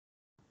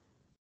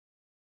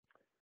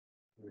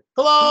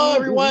Hello,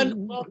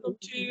 everyone. Welcome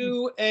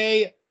to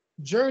a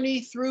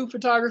journey through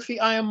photography.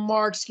 I am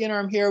Mark Skinner.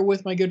 I'm here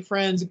with my good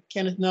friends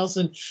Kenneth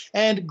Nelson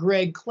and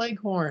Greg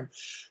Cleghorn.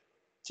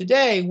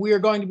 Today, we are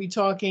going to be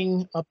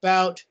talking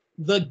about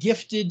the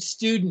gifted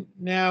student.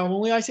 Now,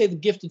 when I say the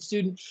gifted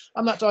student,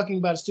 I'm not talking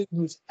about a student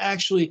who's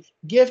actually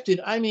gifted.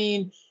 I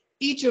mean,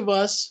 each of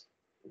us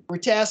were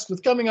tasked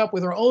with coming up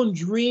with our own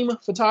dream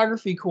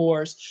photography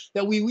course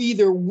that we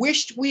either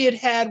wished we had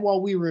had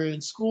while we were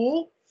in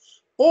school,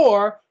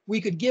 or we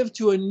could give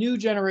to a new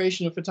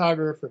generation of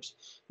photographers.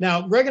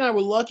 Now, Greg and I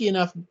were lucky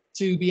enough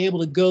to be able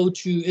to go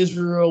to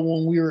Israel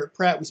when we were at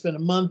Pratt. We spent a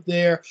month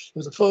there. It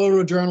was a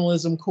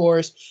photojournalism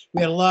course.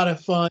 We had a lot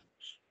of fun.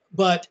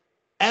 But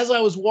as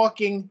I was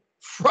walking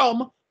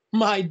from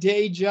my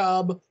day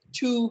job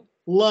to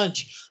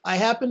lunch, I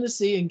happened to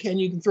see, and Ken,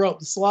 you can throw up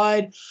the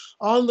slide,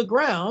 on the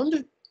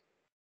ground.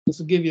 This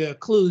will give you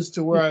clues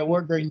to where I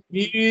work very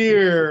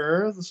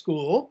near the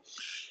school.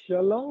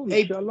 Shalom,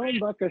 A, shalom,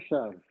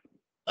 bakashav.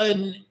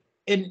 an,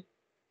 an,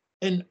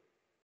 an,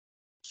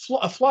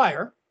 a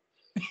flyer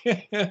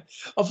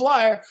a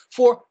flyer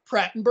for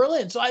Pratt in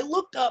Berlin. So I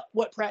looked up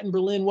what Pratt in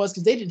Berlin was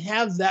because they didn't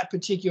have that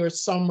particular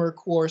summer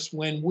course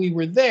when we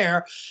were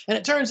there. And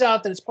it turns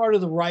out that it's part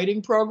of the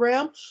writing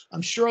program.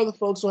 I'm sure the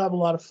folks will have a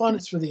lot of fun.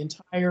 It's for the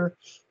entire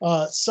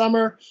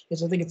summer. I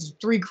think it's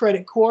a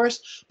 3-credit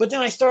course. But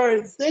then I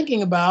started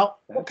thinking about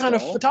what That's kind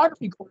of all.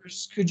 photography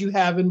course could you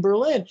have in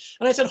Berlin?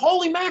 And I said,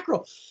 holy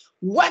mackerel,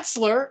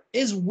 Wetzlar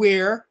is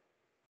where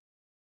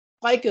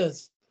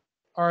Leicas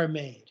are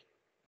made.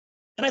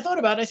 And I thought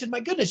about it. I said, my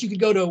goodness, you could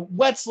go to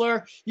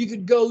Wetzlar, you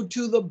could go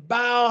to the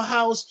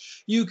Bauhaus,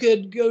 you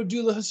could go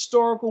do the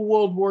historical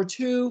World War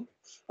II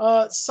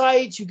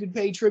sites, you could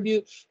pay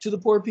tribute to the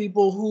poor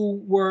people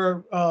who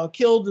were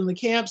killed in the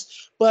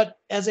camps. But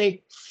as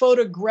a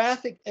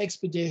photographic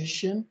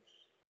expedition,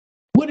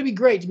 would it be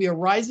great to be a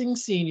rising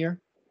senior,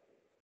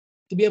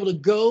 to be able to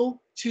go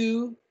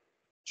to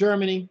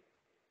Germany,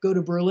 go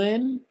to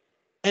Berlin,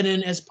 and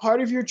then as part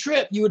of your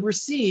trip, you would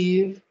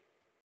receive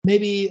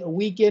maybe a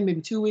weekend,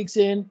 maybe 2 weeks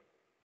in,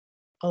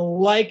 a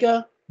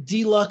Leica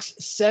Deluxe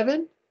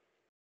 7,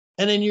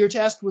 and then you're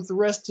tasked with the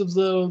rest of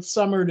the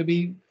summer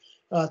to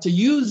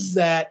use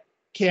that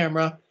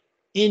camera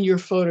in your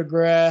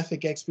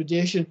photographic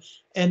expedition.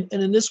 And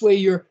in this way,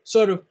 you're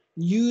sort of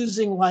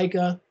using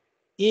Leica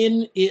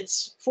in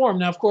its form.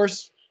 Now, of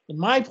course, in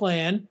my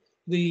plan,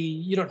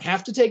 you don't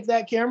have to take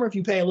that camera. If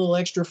you pay a little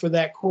extra for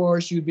that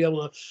course, you'd be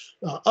able to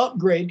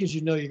upgrade because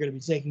you know you're going to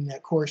be taking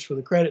that course for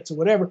the credits or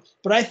whatever.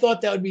 But I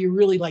thought that would be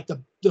really like the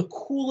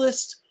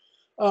coolest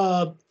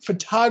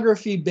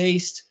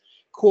photography-based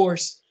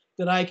course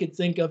that I could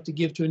think of to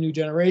give to a new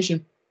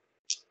generation,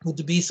 would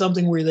to be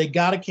something where they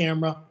got a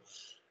camera,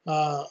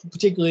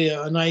 particularly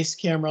a nice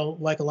camera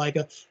like a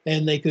Leica,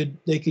 and they could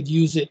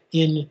use it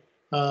in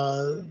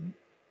that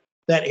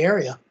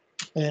area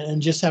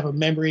and just have a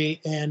memory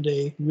and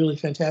a really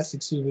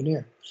fantastic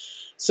souvenir.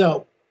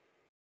 So,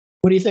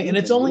 what do you think? And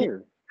it's only a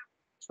Souvenir.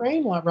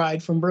 train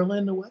ride from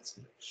Berlin to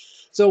Wetzlar.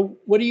 So,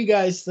 what do you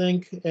guys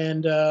think?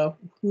 And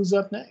who's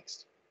up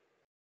next?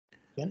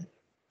 Ken?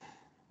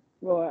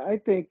 Well, I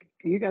think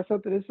you got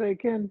something to say,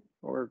 Ken,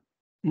 or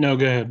No,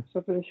 go ahead.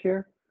 something to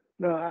share.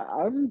 No,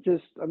 I'm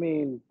just,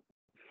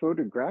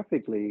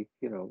 photographically,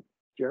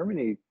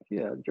 Germany.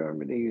 Yeah,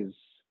 Germany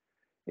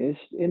is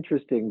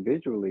interesting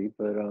visually,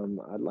 but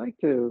I'd like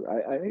to.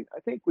 I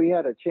think we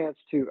had a chance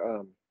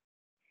to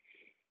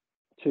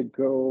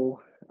go.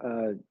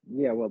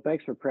 Yeah, well,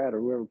 thanks for Pratt or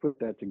whoever put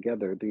that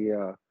together.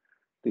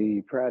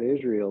 The Pratt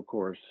Israel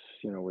course,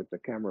 with the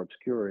camera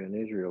obscura in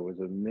Israel was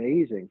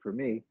amazing for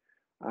me.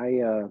 I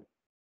uh,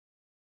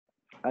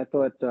 I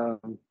thought, it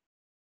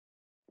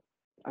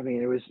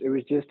was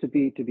just to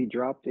be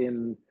dropped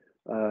in.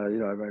 I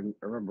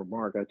remember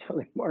Mark. I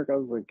telling Mark, I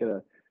was like,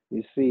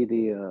 you see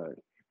the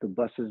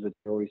buses that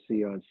you always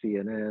see on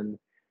CNN,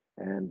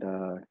 and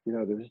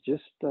there was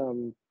just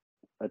a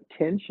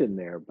tension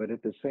there, but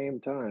at the same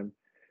time,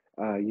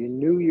 you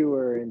knew you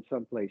were in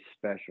someplace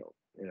special.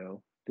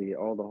 The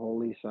all the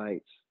holy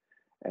sites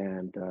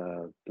and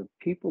the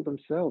people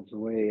themselves. The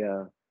way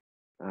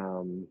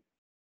um,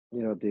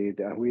 we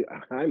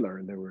I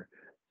learned there were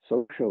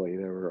socially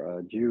there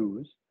were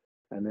Jews,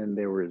 and then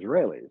there were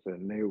Israelis,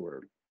 and they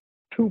were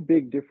two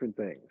big different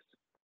things.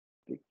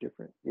 Big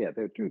different, yeah,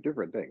 they're two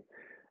different things.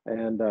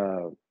 And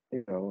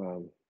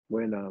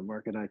when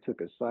Mark and I took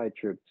a side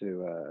trip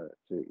to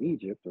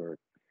Egypt, or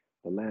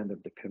the land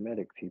of the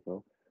Kemetic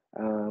people.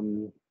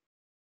 Um,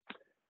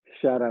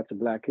 Shout out to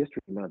Black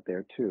History Month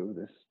there too.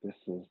 This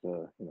is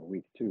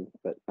week 2,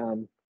 but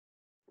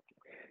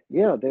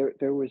yeah,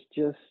 there's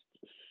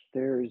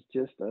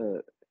just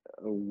a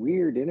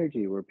weird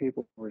energy where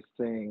people were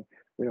saying,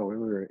 when we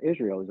were in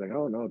Israel, it's like,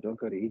 oh no, don't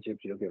go to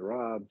Egypt, you'll get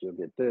robbed, you'll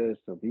get this,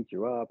 they'll beat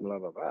you up, blah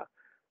blah blah.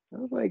 I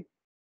was like,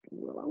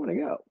 well, I want to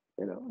go.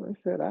 I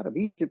said, out of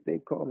Egypt,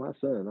 they'd call my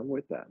son. I'm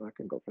with that. I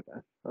can go for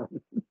that.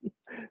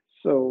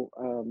 So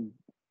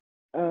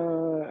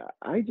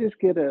I just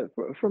get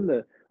from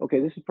the okay.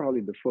 This is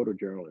probably the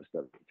photojournalist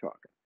of me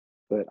talking,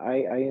 but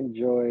I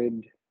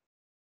enjoyed.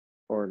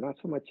 or not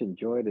so much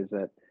enjoyed, is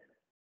that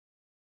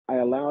I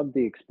allowed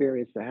the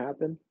experience to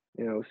happen.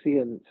 You know,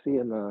 seeing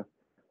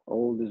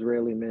old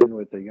Israeli men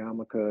with a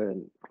yarmulke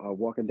and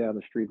walking down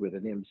the street with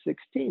an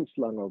M16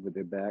 slung over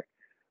their back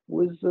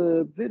was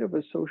a bit of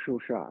a social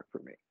shock for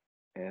me.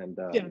 And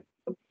Yeah,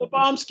 the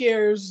bomb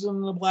scares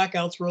and the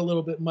blackouts were a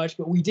little bit much,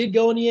 but we did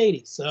go in the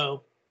 80s,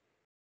 so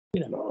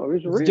no, it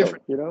was it was real.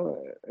 different. You know,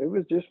 it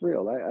was just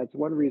real. That's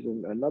one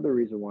reason. Another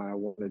reason why I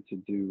wanted to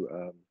do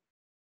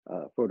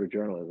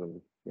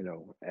photojournalism. You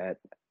know, at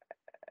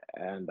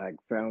and I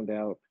found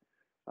out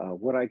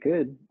what I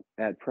could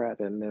at Pratt,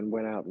 and then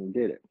went out and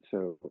did it.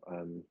 So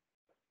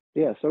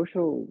yeah,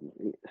 social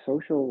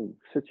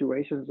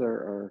situations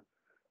are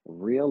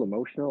real,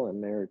 emotional,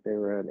 and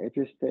they're an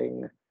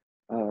interesting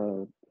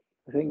uh,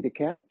 thing to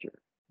capture.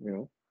 You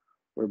know,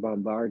 we're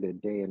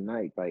bombarded day and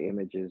night by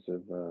images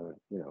of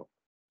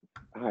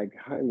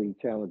highly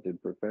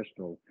talented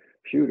professional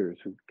shooters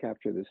who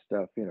capture this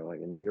stuff. You know, like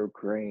in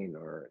Ukraine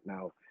or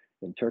now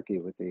in Turkey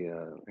with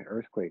the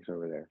earthquakes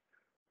over there,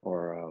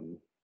 or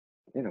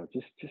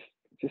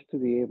just to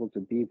be able to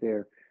be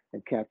there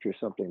and capture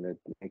something that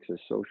makes a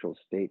social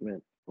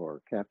statement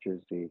or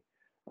captures the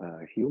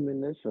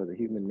humanness or the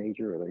human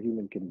nature or the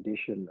human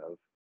condition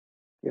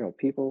of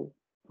people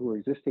who are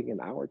existing in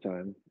our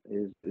time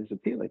is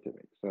appealing to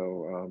me.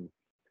 So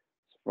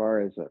as far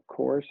as a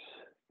course,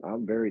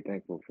 I'm very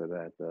thankful for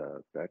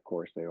that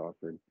course they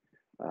offered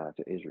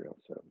to Israel.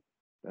 So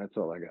that's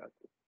all I got.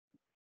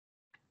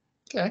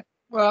 Okay,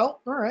 well,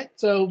 all right.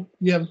 So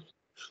you have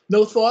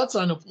no thoughts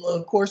on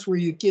a course where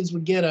your kids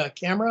would get a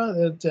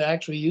camera to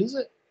actually use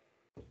it?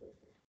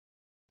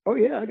 Oh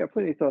yeah, I got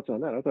plenty of thoughts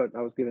on that. I thought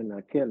I was giving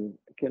Ken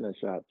a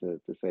shot to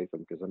say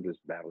something because I'm just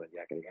babbling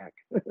yakety yak.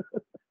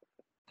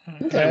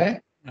 I Okay.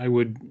 I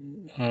would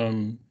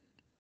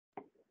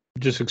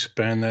just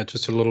expand that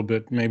just a little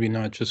bit, maybe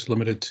not just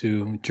limited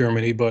to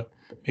Germany, but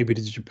maybe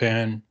to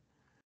Japan,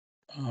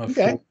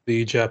 Okay. for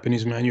the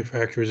Japanese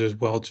manufacturers as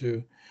well,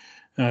 to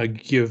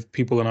give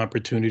people an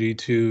opportunity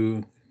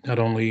to not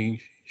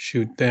only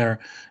shoot there.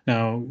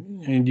 Now,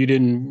 and you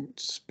didn't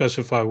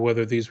specify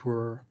whether these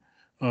were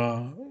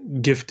uh,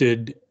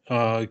 gifted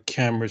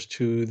cameras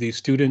to the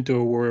student,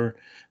 or were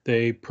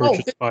they Oh,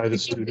 purchased by the yeah,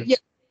 student?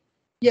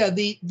 yeah.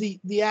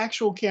 The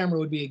actual camera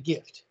would be a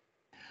gift.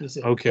 You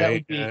see, that Okay,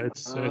 would be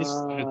that's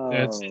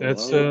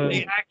Oh,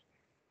 they okay.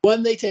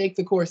 when they take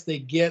the course, they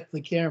get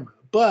the camera.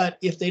 But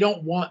if they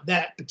don't want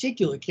that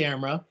particular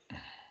camera,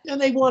 and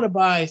they want to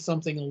buy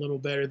something a little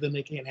better, then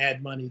they can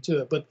add money to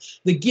it. But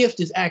the gift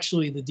is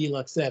actually the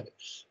Deluxe 7.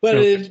 But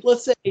okay. if,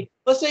 let's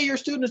say your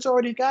student has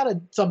already got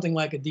something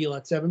like a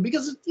Deluxe 7,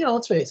 because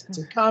let's face it, it's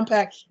a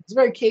compact, it's a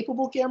very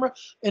capable camera,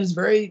 and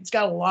it's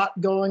got a lot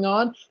going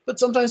on. But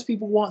sometimes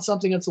people want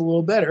something that's a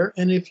little better,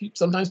 and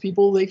sometimes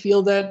people they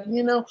feel that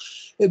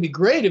it'd be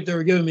great if they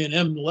were giving me an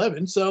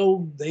M11,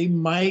 so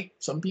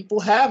some people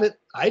have it.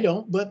 I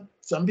don't, but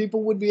some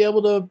people would be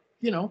able to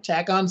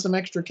tack on some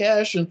extra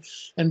cash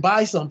and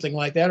buy something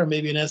like that, or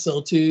maybe an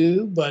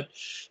SL2. But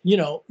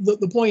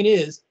the point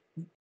is,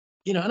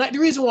 the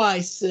reason why I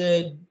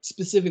said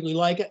specifically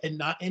Leica and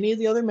not any of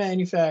the other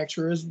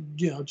manufacturers,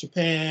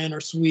 Japan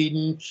or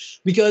Sweden,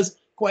 because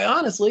quite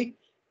honestly,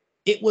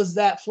 it was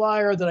that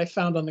flyer that I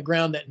found on the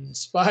ground that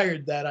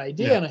inspired that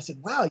idea. Yeah. And I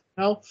said, wow,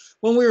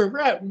 when we were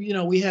at,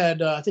 we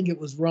had, I think it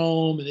was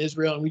Rome and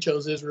Israel, and we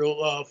chose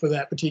Israel for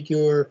that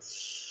particular,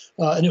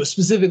 and it was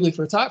specifically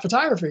for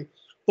photography.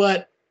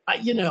 But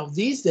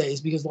these days,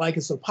 because Leica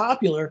is so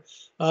popular,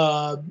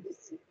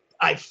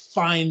 I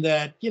find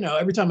that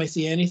every time I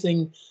see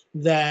anything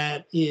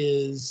that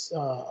is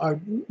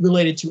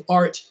related to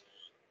art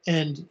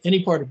and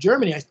any part of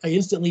Germany, I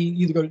instantly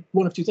either go to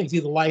one of two things: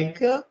 either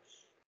Leica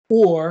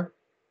or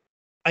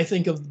I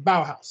think of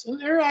Bauhaus.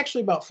 And they're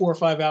actually about 4 or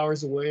 5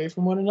 hours away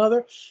from one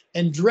another.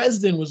 And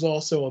Dresden was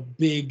also a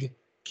big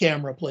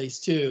camera place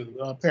too.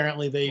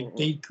 Apparently, Or, they or,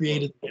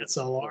 created the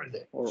SLR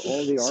there. or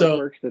all the So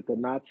artworks that the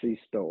Nazis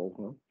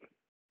stole,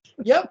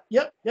 yep.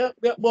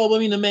 Well, I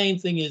mean, the main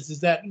thing is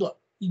that look,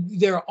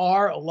 there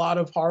are a lot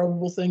of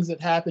horrible things that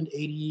happened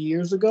 80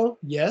 years ago,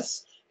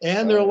 yes, huh?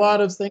 and there are a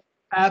lot of things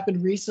that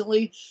happened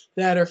recently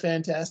that are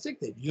fantastic.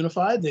 They've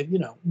unified. They've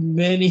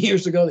many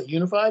years ago they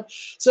unified.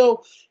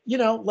 So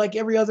like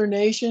every other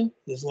nation,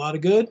 there's a lot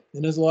of good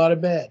and there's a lot of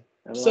bad.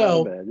 A lot of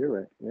So bad. You're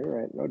right. You're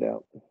right. No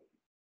doubt.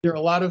 there are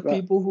a lot of But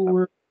people who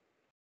were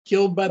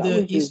killed by I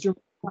was just, the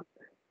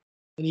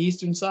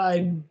eastern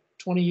side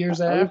 20 I, years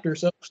I was, after.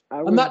 So I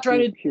I'm was not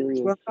trying just to, what curious.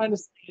 I'm trying to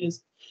say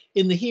is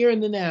in the here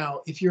and the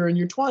now, if you're in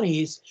your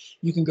 20s,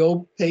 you can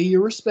go pay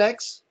your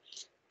respects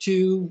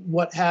to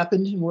what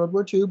happened in World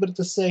War II, but at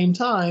the same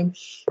time,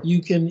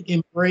 you can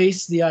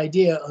embrace the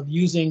idea of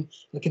using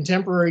the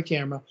contemporary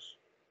camera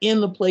in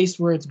the place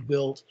where it's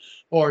built,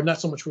 or not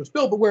so much where it's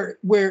built, but where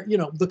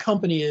the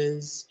company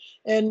is,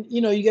 and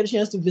you get a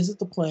chance to visit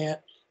the plant,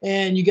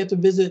 and you get to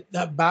visit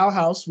that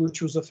Bauhaus,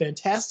 which was a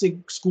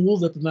fantastic school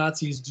that the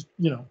Nazis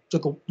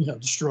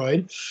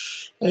destroyed,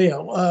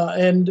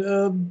 and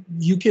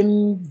you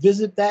can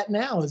visit that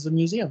now as a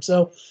museum.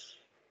 So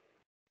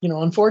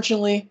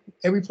Unfortunately,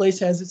 every place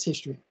has its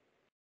history.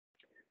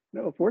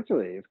 No,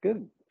 fortunately, it's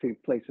good. Few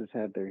places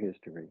have their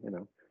history, you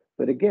know.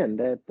 But again,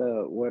 that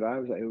what I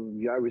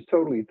was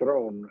totally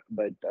thrown.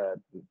 But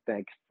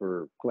thanks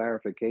for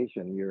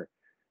clarification. You're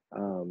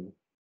um,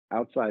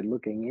 outside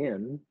looking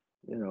in,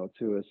 you know,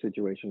 to a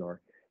situation,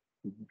 or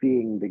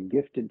being the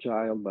gifted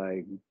child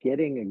by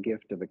getting a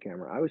gift of a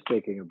camera. I was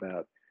thinking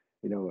about,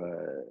 you know,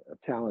 a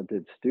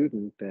talented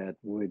student that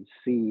would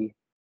see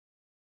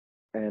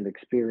and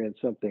experience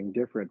something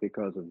different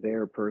because of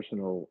their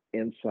personal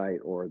insight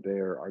or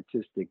their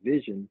artistic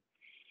vision,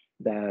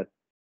 that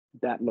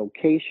that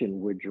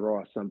location would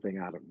draw something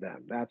out of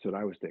them. That's what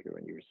I was thinking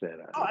when you said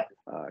Oh,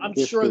 I'm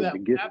sure gifted, that the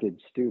would happen.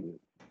 gifted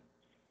student.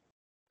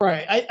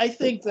 Right. I But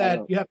think I that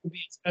don't. you have to be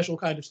a special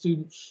kind of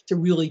student to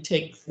really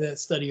take the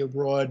study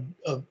abroad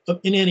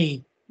in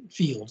any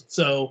field.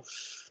 So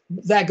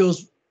that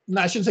goes,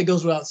 no, I shouldn't say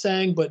goes without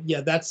saying, but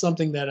yeah, that's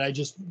something that I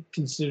just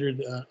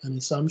considered an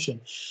assumption.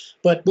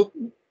 But Well,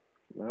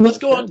 let's a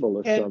go on to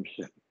terrible Ken.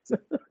 assumption.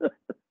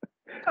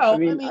 I Well, I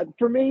mean,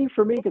 mean,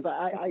 because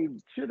I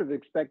should have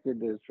expected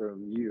this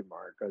from you,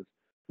 Mark, because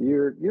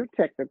you're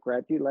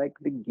technocrat. You like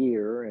the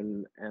gear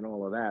and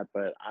all of that.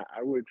 But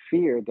I would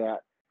fear that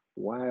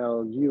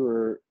while you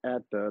were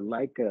at the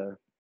Leica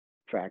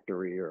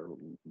factory or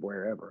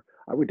wherever,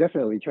 I would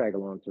definitely tag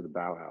along to the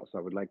Bauhaus.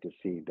 I would like to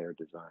see their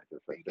designs.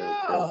 It's like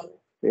yeah,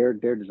 their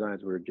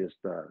designs were just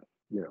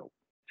you know,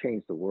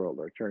 changed the world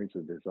or changed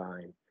the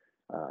design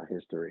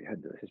history,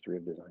 had the history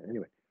of design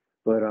anyway.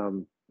 But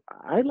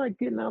I like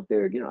getting out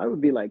there. You know, I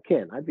would be like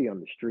Ken. I'd be on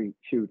the street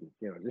shooting,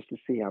 you know, just to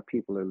see how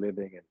people are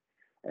living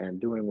and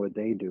doing what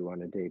they do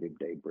on a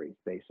day-to-day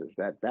basis.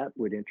 That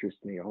would interest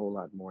me a whole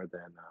lot more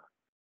than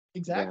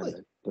exactly.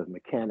 the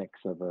mechanics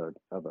of a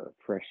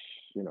fresh,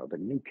 you know, the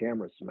new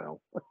camera smell.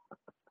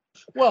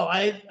 Well,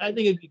 I think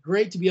it'd be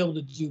great to be able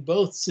to do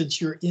both since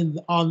you're in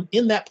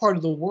that part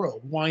of the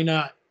world. Why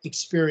not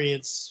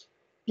experience,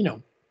 you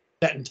know,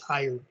 that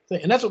entire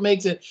thing? And that's what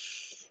makes it,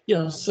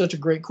 such a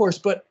great course.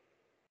 But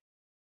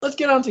let's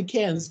get on to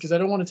Ken's because I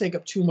don't want to take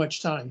up too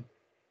much time.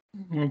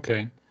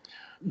 Okay.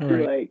 All Too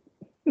right. late.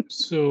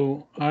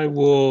 So I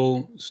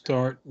will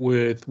start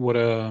with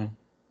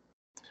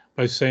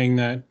by saying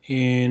that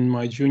in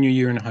my junior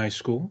year in high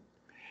school,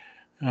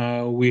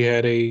 we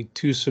had a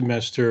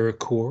 2-semester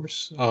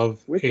course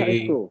of Which high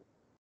a school?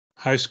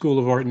 high school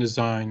of art and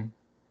design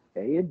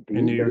A and in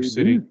D, New York baby.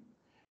 City.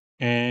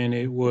 And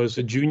it was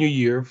a junior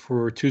year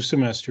for 2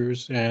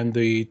 semesters. And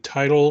the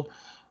title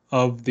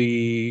of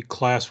the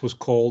class was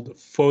called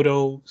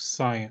Photo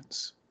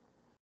Science.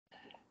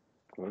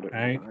 Photo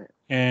Right? science.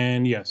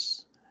 And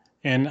yes,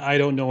 and I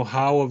don't know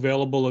how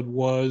available it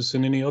was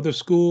in any other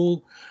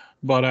school,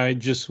 but I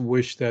just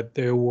wish that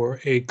there were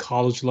a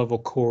college level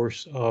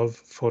course of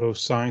photo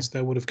science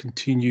that would have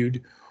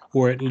continued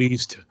or at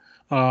least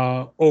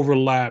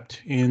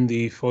overlapped in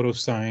the photo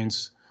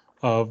science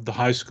of the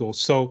high school.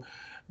 So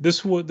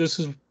this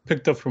is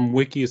picked up from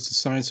Wiki. It's the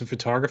science of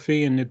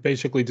photography, and it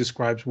basically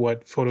describes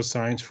what photo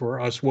science for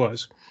us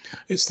was.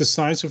 It's the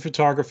science of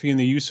photography and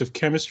the use of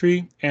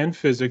chemistry and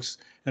physics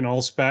in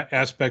all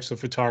aspects of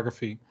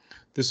photography.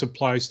 This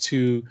applies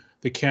to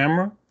the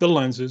camera, the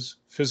lenses,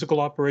 physical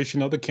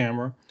operation of the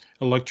camera,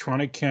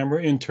 electronic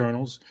camera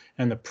internals,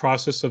 and the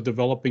process of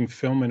developing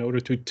film in order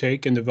to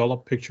take and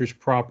develop pictures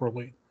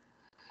properly.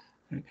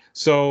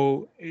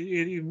 So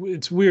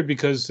it's weird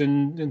because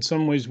in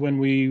some ways when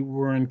we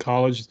were in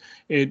college,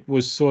 it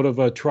was sort of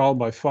a trial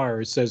by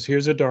fire. It says,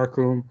 here's a dark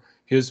room,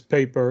 here's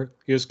paper,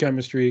 here's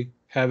chemistry,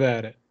 have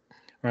at it,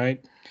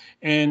 right?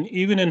 And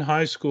even in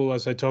high school,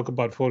 as I talk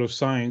about photo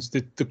science,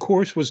 the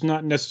course was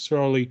not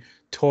necessarily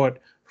taught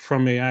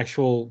from a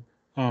actual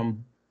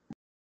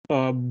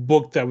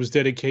book that was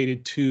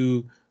dedicated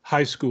to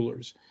high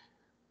schoolers.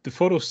 The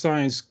photo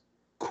science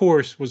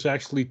course was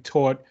actually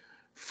taught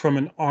from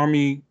an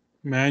Army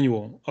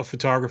manual of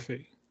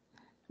photography.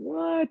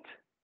 What?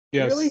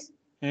 Really? Yes,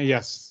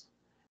 yes.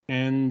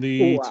 And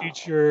Wow.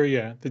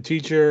 the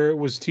teacher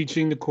was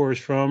teaching the course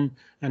from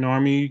an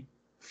Army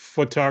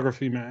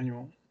photography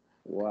manual.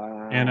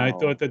 And I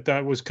thought Wow. that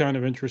that was kind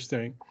of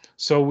interesting.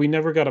 So we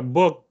never got a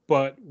book,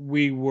 but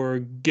we were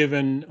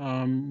given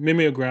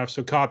mimeographs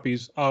or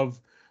copies of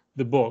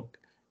the book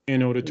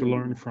in order to Hmm.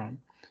 learn from.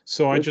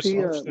 So I just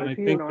wish that Was I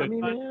he an think that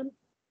army man?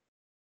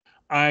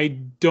 I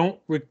don't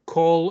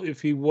recall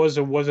if he was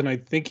or wasn't. I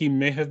think he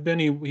may have been.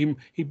 He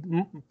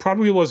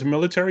probably was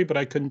military, but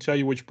I couldn't tell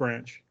you which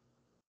branch.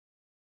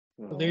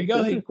 So there Oh, you it's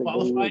go. He interesting that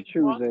he qualified would and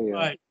choose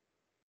quantified.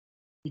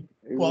 it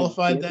would be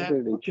Qualified that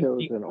interesting that book he and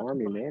chose he an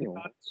army quantified the manual.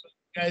 content so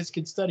you guys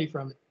can study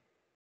from it.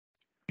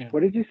 Yeah.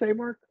 What did you say,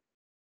 Mark?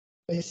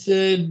 I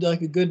said,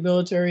 like a good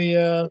military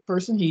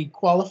person, he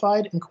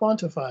qualified and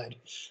quantified.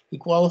 He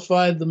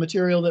qualified the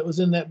material that was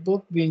in that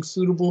book being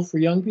suitable for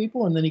young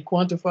people, and then he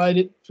quantified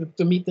it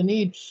to meet the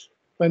need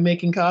by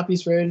making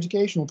copies for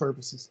educational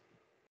purposes.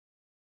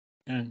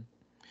 And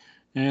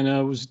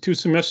it was a 2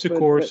 semester But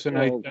course, and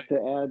well,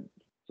 to add,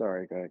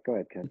 sorry, go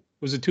ahead, Ken.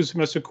 it was a 2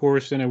 semester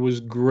course, and it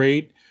was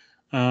great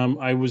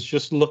I was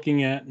just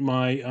looking at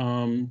my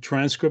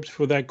transcripts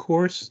for that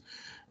course,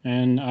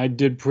 and I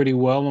did pretty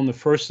well on the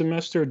first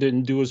semester.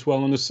 Didn't do as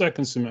well on the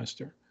second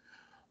semester.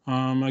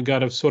 I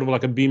got a sort of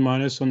like a B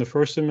minus on the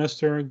first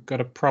semester.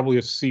 Got a probably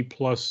a C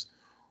plus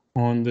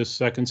on the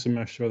second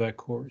semester of that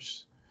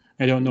course.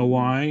 I don't know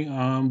why,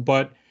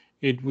 but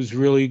it was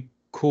really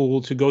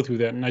cool to go through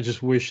that. And I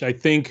just wish, I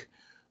think,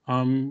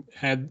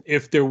 had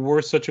if there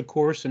were such a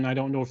course, and I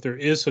don't know if there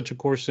is such a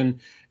course in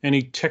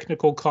any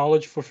technical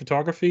college for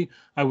photography,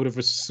 I would have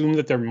assumed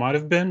that there might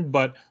have been,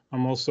 but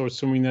I'm also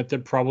assuming that there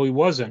probably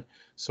wasn't.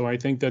 So I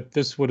think that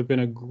this would have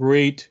been a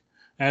great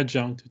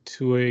adjunct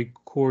to a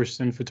course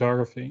in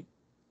photography.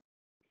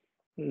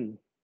 Hmm.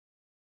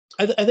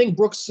 I think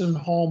Brooks and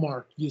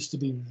Hallmark used to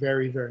be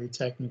very, very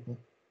technical.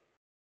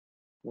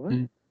 What?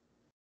 Mm.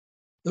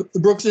 The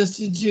Brooks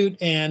Institute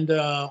and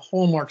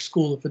Hallmark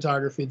School of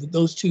Photography,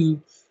 those two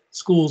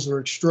schools are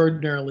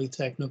extraordinarily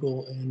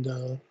technical,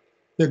 and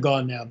they're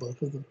gone now,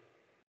 both of them.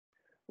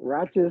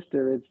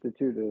 Rochester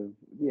Institute of,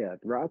 yeah,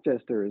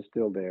 Rochester is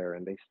still there,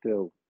 and they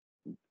still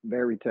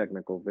very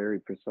technical, very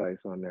precise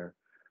on their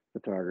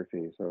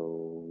photography.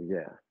 So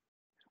yeah,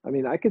 I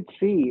mean, I could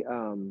see,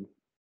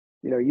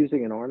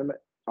 using an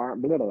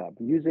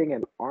using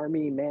an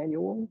army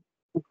manual.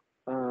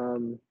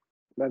 Um,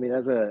 I mean,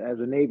 as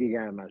a Navy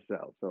guy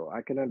myself, so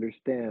I can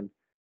understand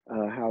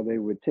how they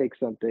would take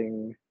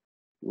something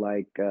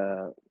like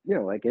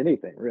like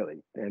anything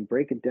really, and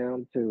break it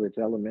down to its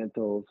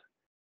elementals,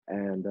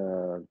 and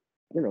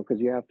because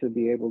you have to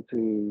be able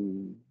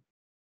to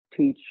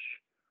teach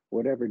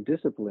whatever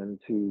discipline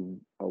to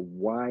a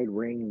wide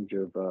range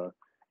of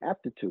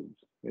aptitudes.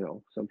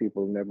 Some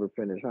people never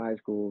finish high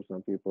school,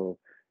 some people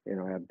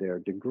have their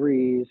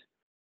degrees,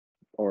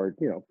 or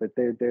but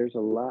there's a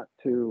lot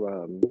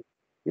to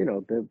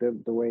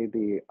the way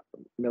the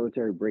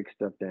military breaks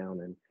stuff down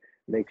and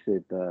makes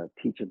it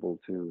teachable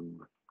to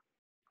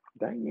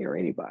dang near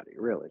anybody,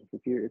 really,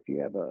 if you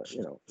have a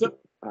So,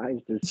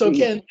 eyes to so see.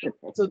 Ken,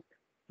 so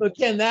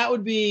Ken, that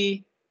would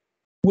be.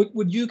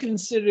 Would you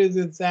consider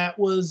that that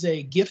was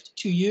a gift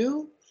to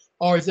you,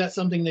 or is that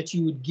something that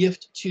you would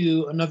gift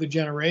to another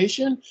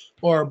generation,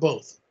 or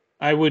both?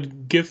 I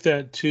would give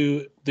that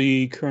to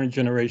the current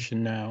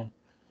generation now,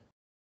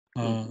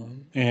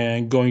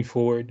 and going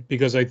forward,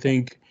 because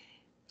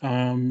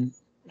um,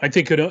 I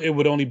think it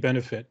would only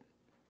benefit.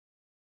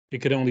 It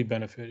could only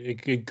benefit.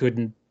 It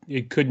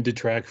couldn't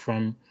detract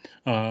from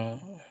uh,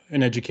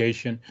 an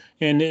education.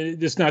 And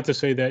it's not to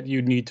say that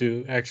you need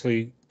to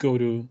actually go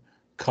to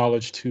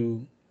college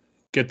to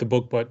get the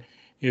book, but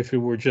if it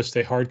were just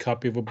a hard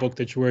copy of a book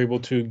that you were able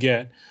to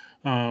get.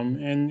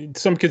 And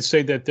some could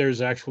say that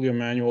there's actually a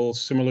manual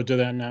similar to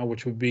that now,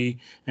 which would be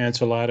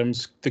Ansel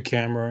Adams, the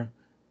camera,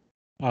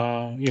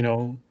 you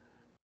know,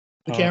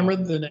 The uh, camera,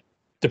 the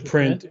the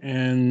print, print,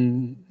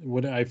 and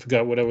what I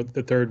forgot whatever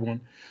the third one.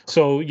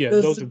 So yeah,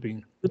 those would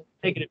be the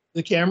negative,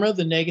 the camera,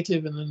 the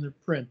negative, and then the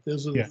print.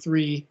 Those are yeah,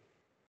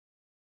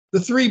 the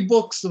three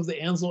books of the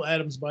Ansel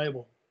Adams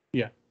Bible.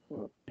 yeah.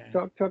 Well,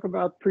 Yeah. talk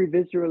about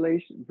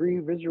pre-visualization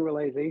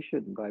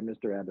by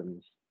Mr.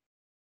 Adams.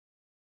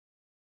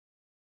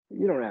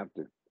 You don't have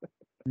to.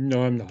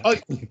 No, I'm not. Oh,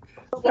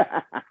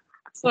 well,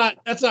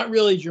 that's not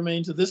really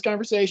germane to this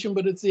conversation,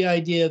 but it's the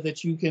idea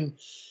that you can,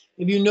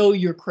 if you know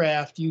your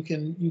craft, you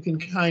can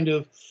kind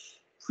of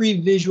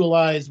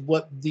pre-visualize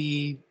what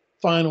the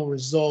final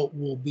result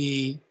will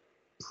be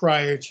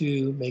prior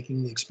to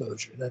making the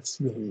exposure. That's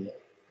really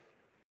it.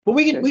 But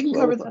Okay, we can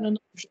well, cover that another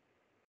show.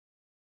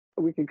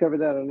 we can cover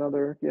that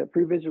another. Yeah,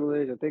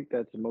 pre-visualization. I think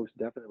that's most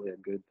definitely a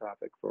good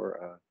topic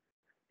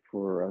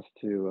for us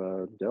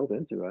to delve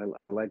into. I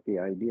like the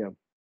idea.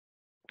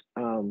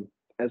 Um,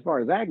 as far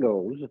as that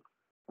goes,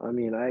 I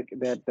mean,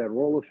 that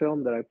roll of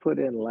film that I put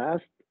in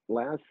last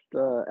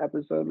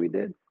episode we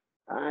did,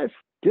 I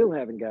still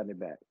haven't gotten it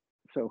back.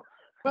 So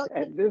Well,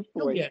 at this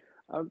you'll point, get.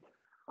 I'm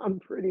I'm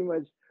pretty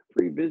much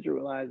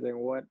pre-visualizing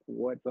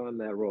what's on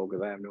that roll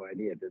because I have no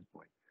idea at this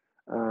point.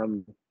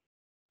 Um,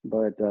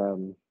 but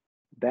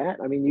that,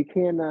 I mean, you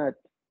cannot.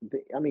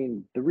 I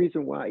mean, the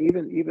reason why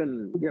even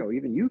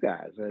you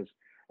guys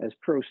as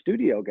pro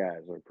studio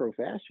guys or pro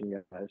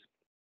fashion guys,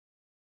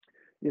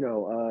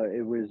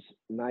 it was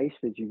nice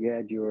that you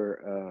had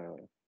your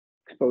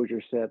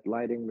exposure set,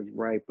 lighting was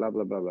right, blah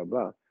blah blah blah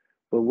blah.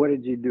 But what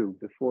did you do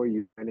before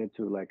you went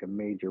into like a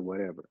major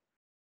whatever?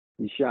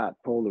 You shot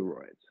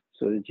Polaroids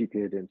so that you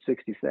could, in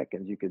 60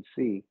 seconds, you could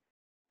see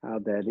how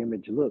that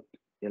image looked.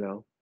 You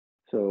know,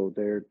 so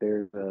there's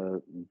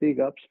big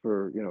ups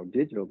for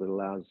digital that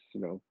allows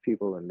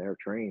people, and they're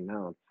trained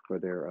now for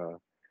their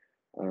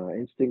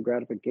instant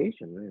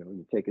gratification.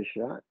 You take a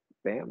shot,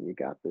 bam, you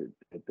got the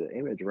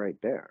image right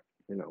there.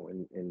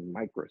 In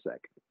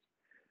microseconds.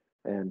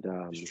 And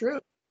It's true.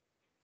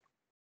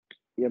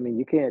 I mean,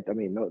 you can't. I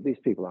mean, no, these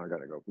people aren't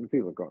going to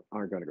go.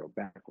 Aren't going to go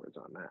backwards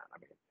on that. I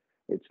mean,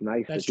 it's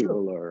nice That's that true.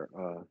 people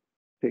are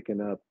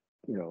picking up,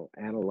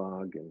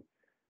 analog, and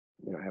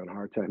having a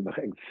hard time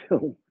buying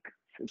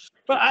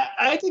But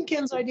I think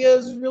Ken's idea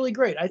is really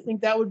great. I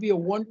think that would be a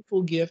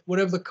wonderful gift,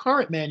 whatever the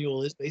current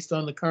manual is based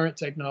on the current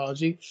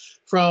technology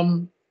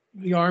from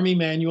the Army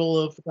Manual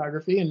of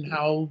Photography and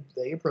how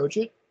they approach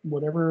it.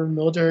 Whatever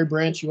military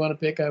branch you want to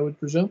pick, I would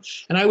presume,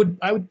 and I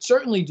would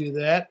certainly do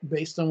that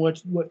based on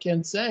what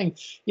Ken's saying,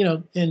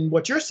 and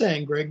what you're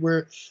saying, Greg,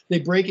 where they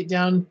break it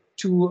down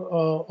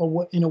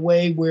to in a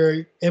way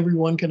where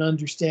everyone can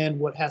understand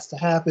what has to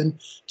happen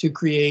to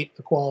create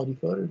a quality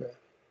photograph.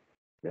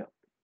 Yeah,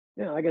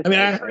 yeah. I guess. I mean,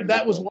 I heard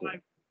that was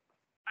why.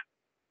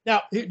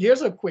 Now,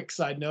 here's a quick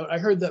side note. I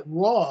heard that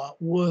RAW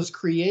was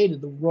created,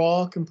 the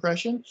RAW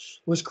compression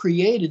was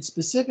created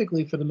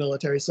specifically for the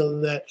military so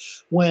that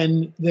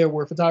when there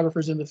were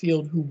photographers in the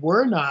field who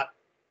were not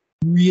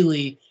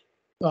really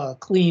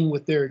clean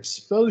with their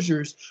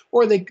exposures,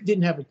 or they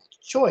didn't have a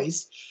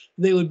choice,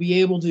 they would be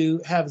able to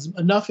have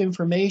enough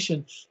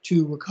information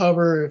to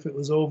recover if it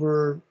was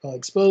over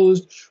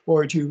exposed,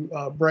 or to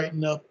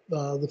brighten up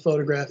the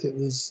photograph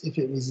if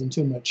it was in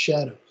too much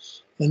shadow.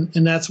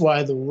 And that's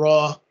why the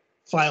RAW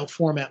file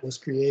format was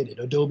created.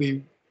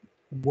 Adobe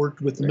worked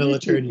with the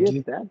military to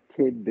do that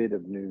tidbit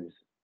of news.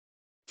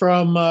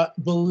 From,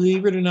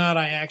 believe it or not,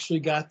 I actually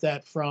got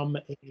that from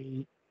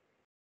a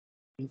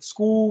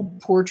school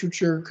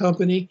portraiture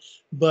company,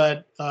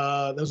 but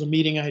there was a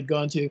meeting I had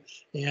gone to,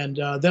 and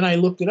then I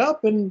looked it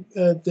up, and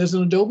there's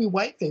an Adobe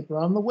white paper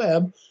on the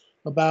web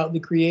about the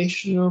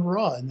creation of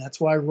RAW, and that's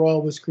why RAW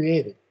was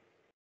created.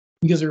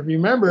 Because if you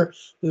remember,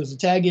 there was a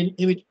tag in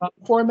image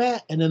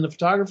format, and then the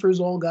photographers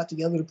all got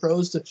together, the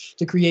pros,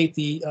 to create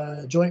the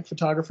Joint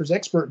Photographers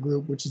Expert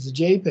Group, which is a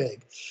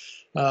JPEG,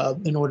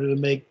 in order to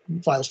make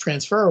files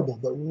transferable.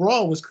 But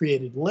RAW was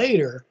created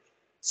later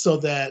so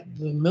that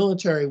the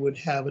military would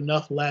have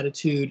enough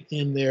latitude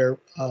in their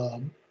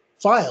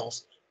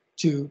files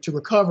to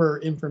recover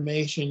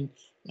information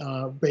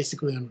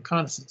basically on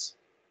reconnaissance.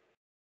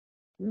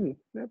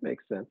 That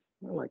makes sense.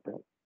 I like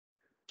that.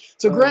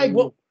 So, Greg,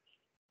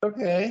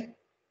 okay.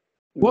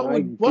 What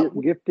would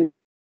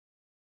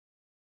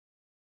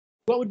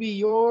be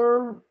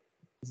your?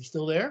 Is he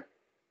still there?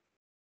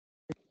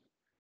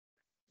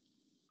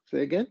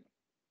 Say again.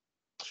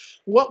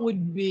 What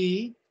would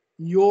be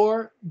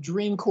your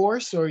dream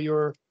course, or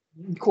your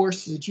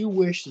course that you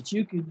wish that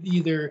you could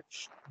either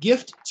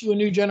gift to a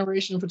new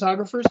generation of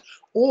photographers,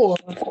 or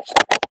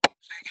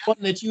one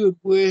that you would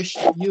wish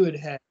you had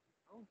had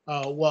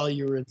while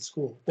you were in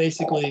school?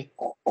 Basically,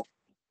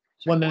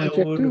 one that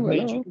would have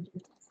made you.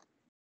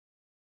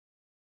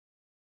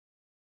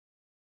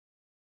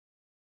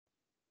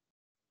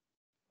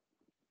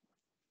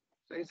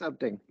 Say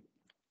something.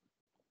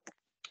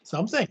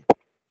 Something.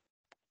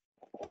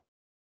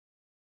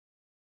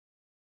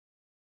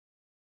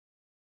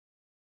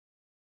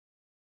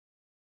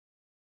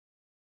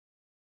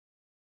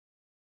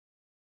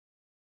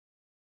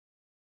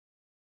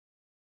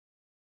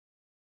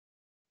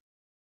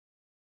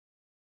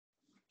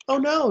 Oh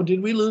no!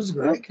 Did we lose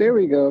Greg? Oh, there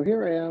we go.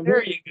 Here I am.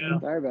 There you go.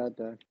 Sorry about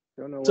that.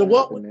 Don't know So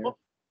what happened there. What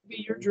would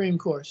be your dream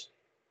course?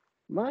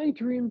 My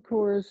dream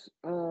course.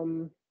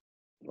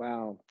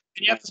 Wow.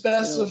 And you have to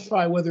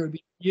specify whether it would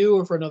be you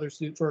or for another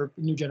student, for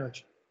a new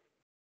generation.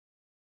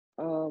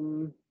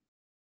 Well,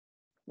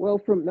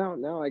 from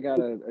now I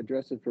gotta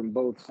address it from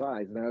both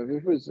sides. Now,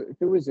 if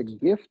it was a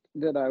gift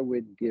that I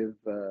would give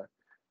the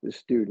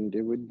student,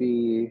 it would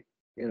be,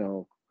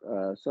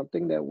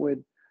 something that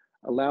would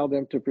allow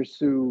them to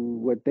pursue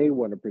what they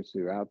want to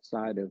pursue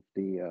outside of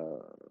the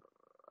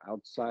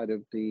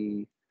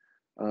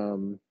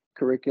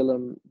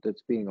curriculum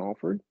that's being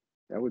offered.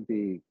 That would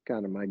be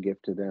kind of my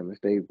gift to them.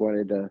 If they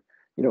wanted a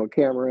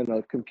camera and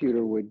a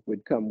computer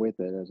would come with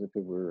it, as if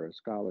it were a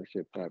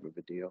scholarship type of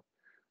a deal,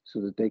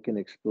 so that they can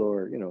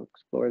explore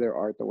their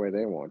art the way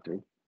they want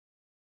to.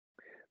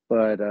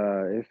 But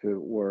if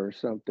it were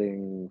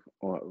something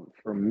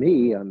from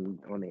me on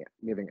the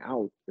giving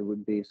out, it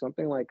would be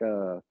something like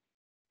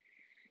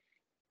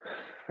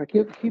I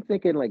keep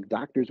thinking like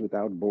Doctors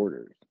Without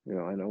Borders.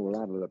 I know a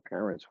lot of the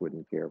parents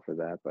wouldn't care for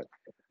that, but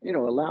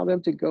allow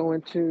them to go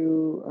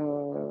into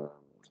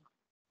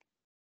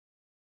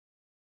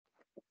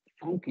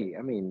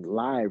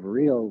live,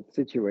 real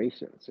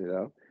situations.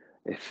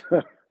 If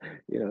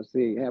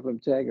have them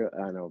tag.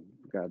 I know,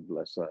 God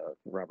bless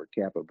Robert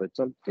Capa, but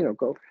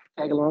go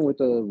tag along with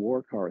a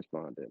war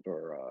correspondent,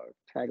 or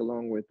tag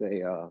along with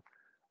a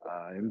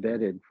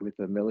embedded with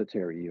a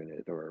military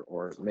unit,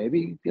 or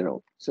maybe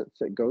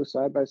go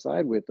side by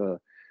side with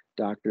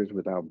Doctors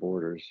Without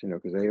Borders,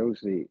 because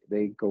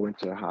they go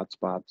into hot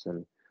spots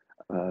and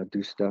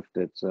do stuff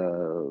that's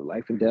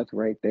life and death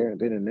right there,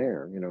 then and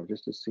there,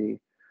 just to see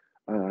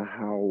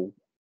how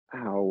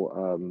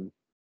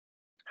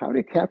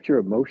to capture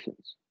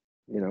emotions,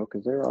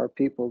 because there are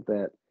people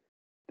that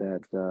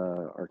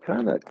are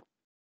kind of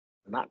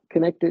not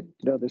connected,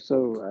 they're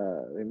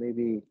so they may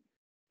be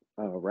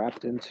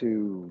wrapped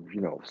into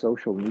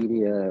social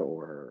media,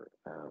 or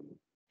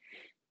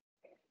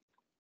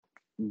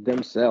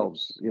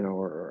themselves,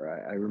 or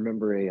I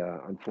remember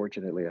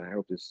unfortunately, and I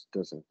hope this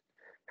doesn't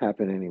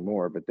happen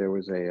anymore, but there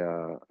was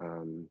a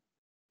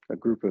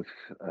group of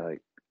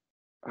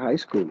high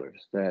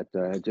schoolers that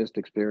had just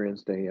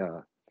experienced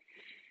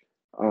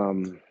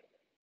um,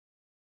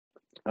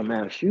 a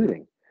mass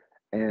shooting.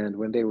 And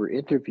when they were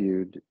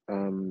interviewed,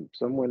 one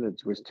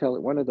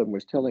of them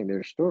was telling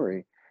their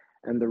story,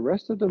 and the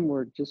rest of them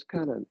were just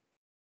kind of.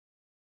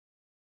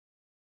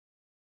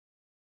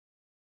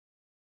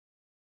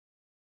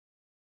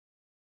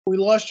 We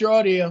lost your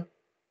audio.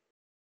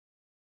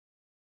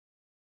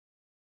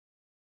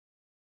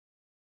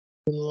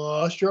 We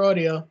lost your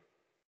audio.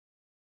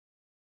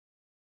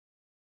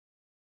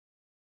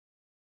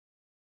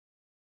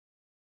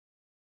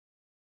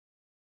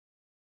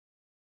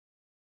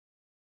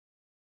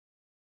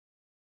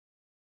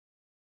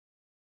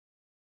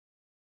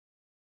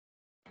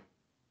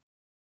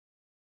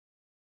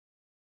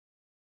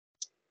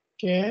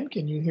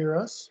 Can you hear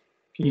us?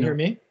 Can you hear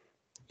me?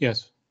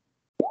 Yes.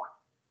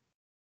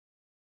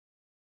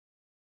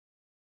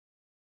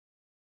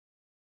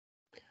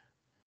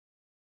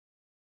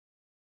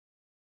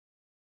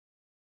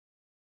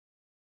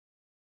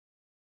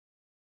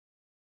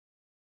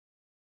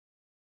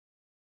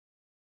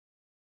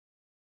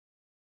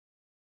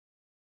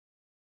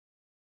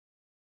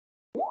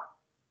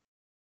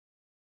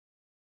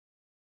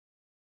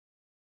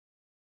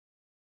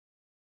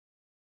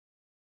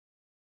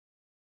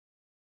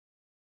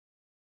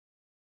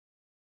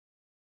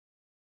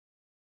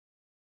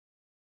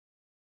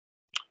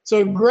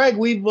 So, Greg,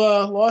 we've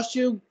lost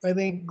you. I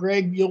think,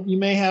 Greg, you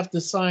may have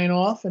to sign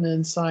off and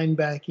then sign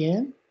back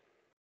in.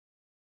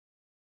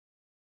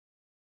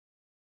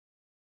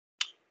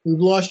 We've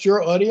lost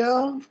your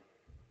audio.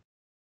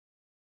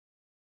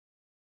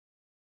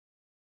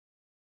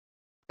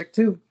 Check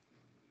two.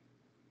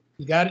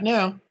 You got it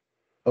now.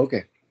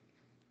 Okay.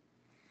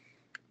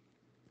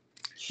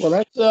 Well,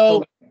 that's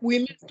So we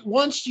missed,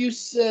 once you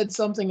said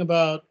something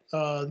about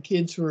the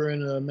kids who were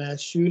in a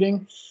mass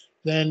shooting,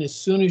 then as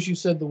soon as you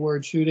said the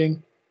word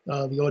shooting,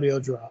 the audio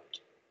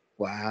dropped.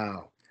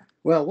 wow.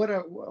 Well,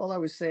 all I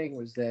was saying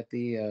was that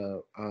they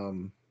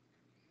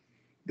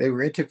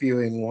were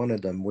interviewing one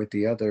of them with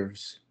the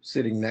others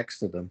sitting next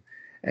to them,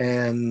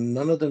 and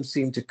none of them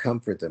seemed to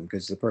comfort them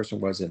because the person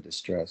was in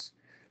distress.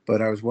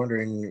 But I was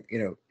wondering,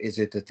 is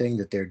it the thing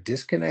that they're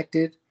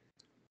disconnected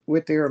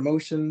with their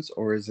emotions,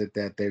 or is it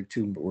that they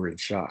too were in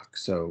shock?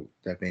 So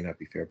that may not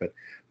be fair.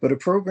 But a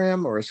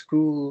program or a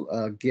school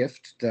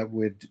gift that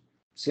would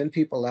send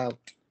people out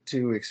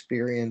to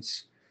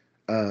experience,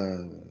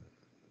 uh,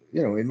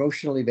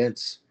 emotional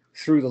events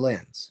through the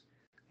lens.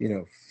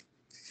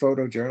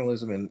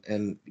 Photojournalism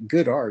and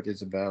good art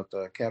is about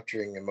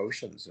capturing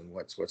emotions and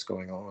what's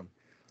going on.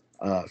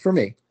 For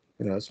me,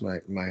 it's my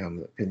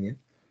humble opinion,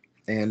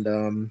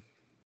 and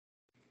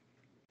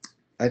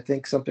I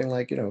think something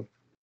like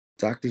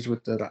doctors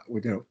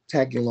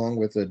tagging along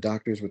with the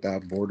Doctors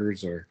Without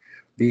Borders, or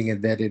being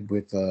embedded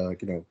with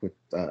with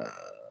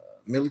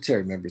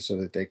military members so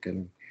that they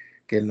can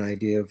get an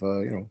idea of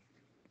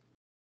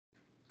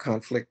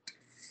conflict,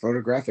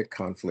 photographic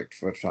conflict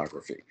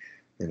photography.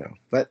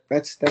 But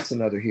that's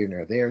another here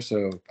nor there,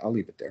 so I'll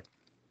leave it there.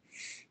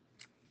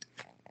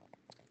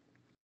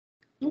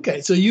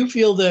 Okay, so you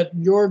feel that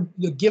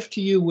the gift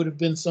to you would have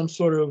been some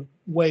sort of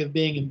way of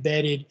being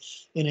embedded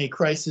in a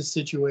crisis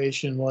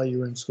situation while you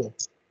were in school.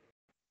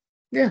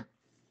 Yeah.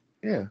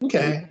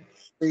 Okay.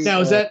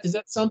 Now, is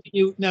that something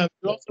you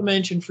also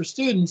mentioned for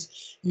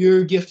students,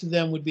 your gift to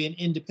them would be an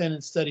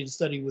independent study to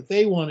study what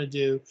they want to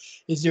do.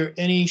 Is there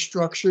any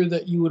structure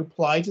that you would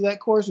apply to that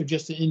course, or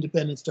just an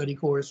independent study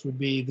course would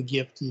be the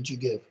gift that you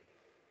give?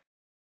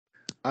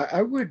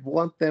 I would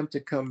want them to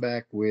come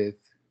back with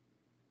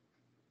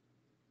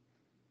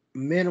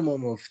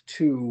minimum of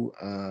two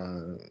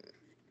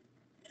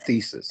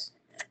thesis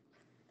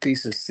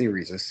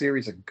series, a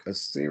series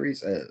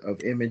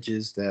of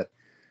images that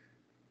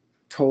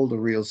told a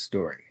real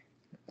story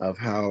of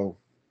how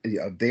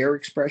of their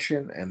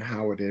expression and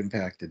how it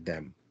impacted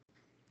them.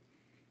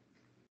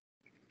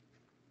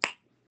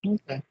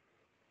 Okay.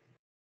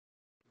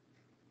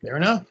 Fair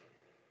enough.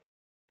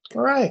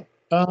 All right.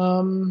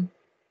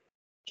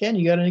 Ken,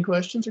 you got any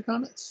questions or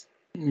comments?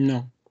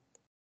 No.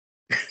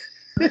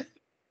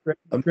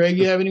 Greg,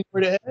 you have any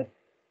more to add?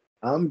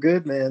 I'm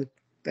good, man.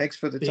 Thanks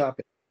for the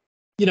topic.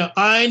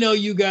 I know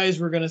you guys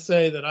were going to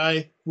say that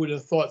I would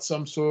have thought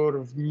some sort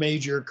of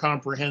major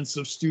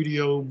comprehensive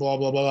studio, blah,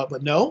 blah, blah,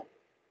 but no,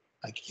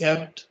 I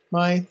kept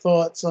my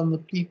thoughts on the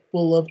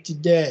people of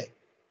today.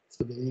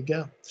 So there you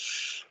go.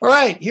 All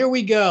right, here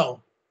we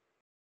go.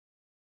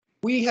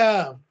 We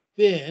have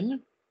been,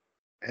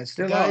 And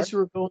still the guys who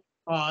are going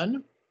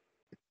on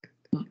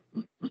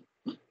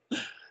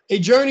a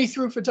journey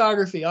through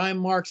photography. I'm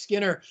Mark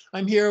Skinner.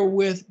 I'm here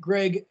with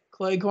Greg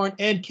Cleghorn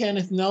and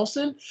Kenneth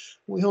Nelson.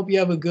 We hope you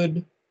have a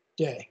good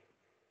day.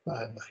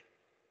 Bye-bye.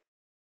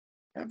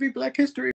 Happy Black History